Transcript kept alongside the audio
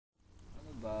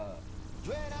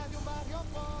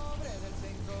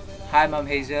Hi, Ma'am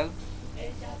Hazel.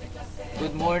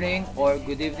 Good morning or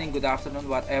good evening, good afternoon,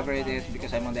 whatever it is,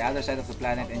 because I'm on the other side of the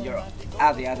planet and you're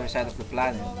at the other side of the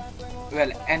planet.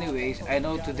 Well, anyways, I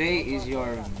know today is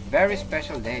your very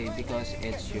special day because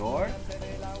it's your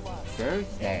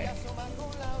birthday.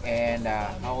 And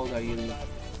how old are you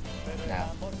now?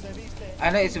 I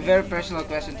know it's a very personal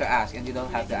question to ask and you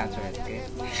don't have to answer it, okay?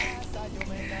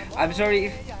 I'm sorry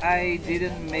if I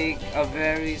didn't make a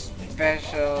very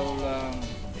special.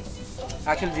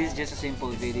 Actually, this is just a simple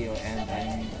video, and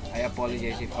I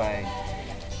apologize if I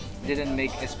didn't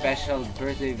make a special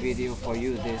birthday video for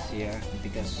you this year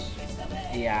because,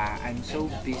 yeah, I'm so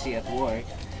busy at work.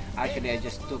 Actually, I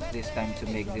just took this time to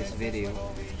make this video.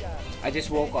 I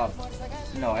just woke up.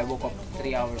 No, I woke up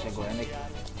 3 hours ago and I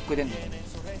couldn't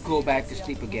go back to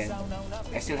sleep again.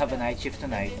 I still have a night shift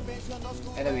tonight.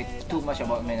 Anyway, too much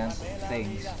about maintenance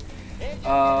things.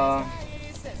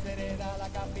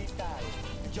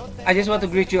 I just want to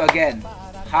greet you again.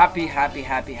 Happy, happy,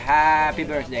 happy, happy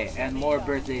birthday and more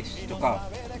birthdays to come.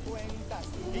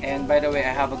 And by the way,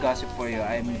 I have a gossip for you.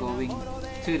 I'm going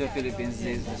to the Philippines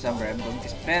this December. I'm going to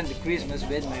spend the Christmas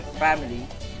with my family.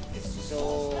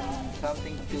 So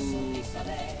something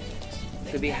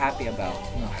to be happy about.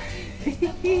 No.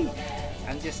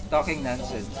 I'm just talking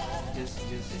nonsense. Just.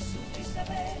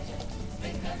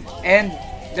 And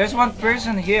there's one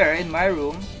person here in my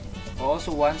room who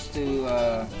also wants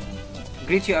to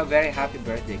greet you a very happy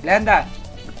birthday. Glenda!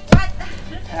 What?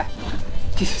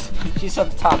 she's on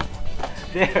top.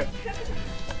 There.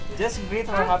 Just greet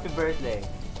her happy birthday.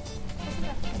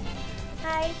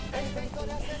 Hi.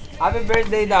 Happy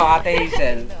birthday daw, Ate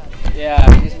Hazel. Yeah,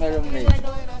 she's my roommate.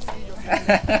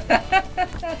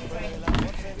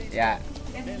 Yeah.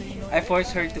 I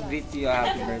forced her to greet you a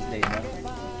happy birthday, no?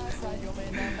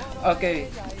 Okay.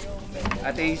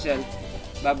 Ate Hazel,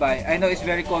 bye-bye. I know it's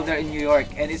very cold there in New York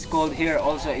and it's cold here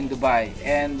also in Dubai.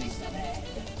 And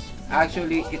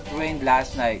actually, it rained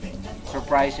last night,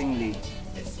 surprisingly.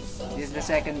 This is the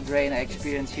second rain I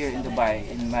experienced here in Dubai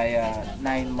in my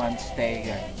 9-month stay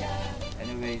here.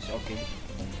 Anyways, okay.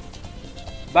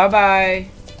 Bye-bye!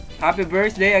 Happy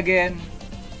birthday again!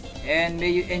 And may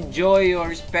you enjoy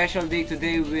your special day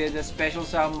today with a special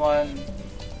someone.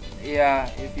 Yeah,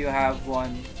 if you have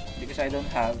one. Because I don't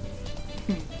have.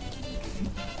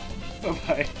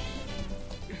 Bye-bye.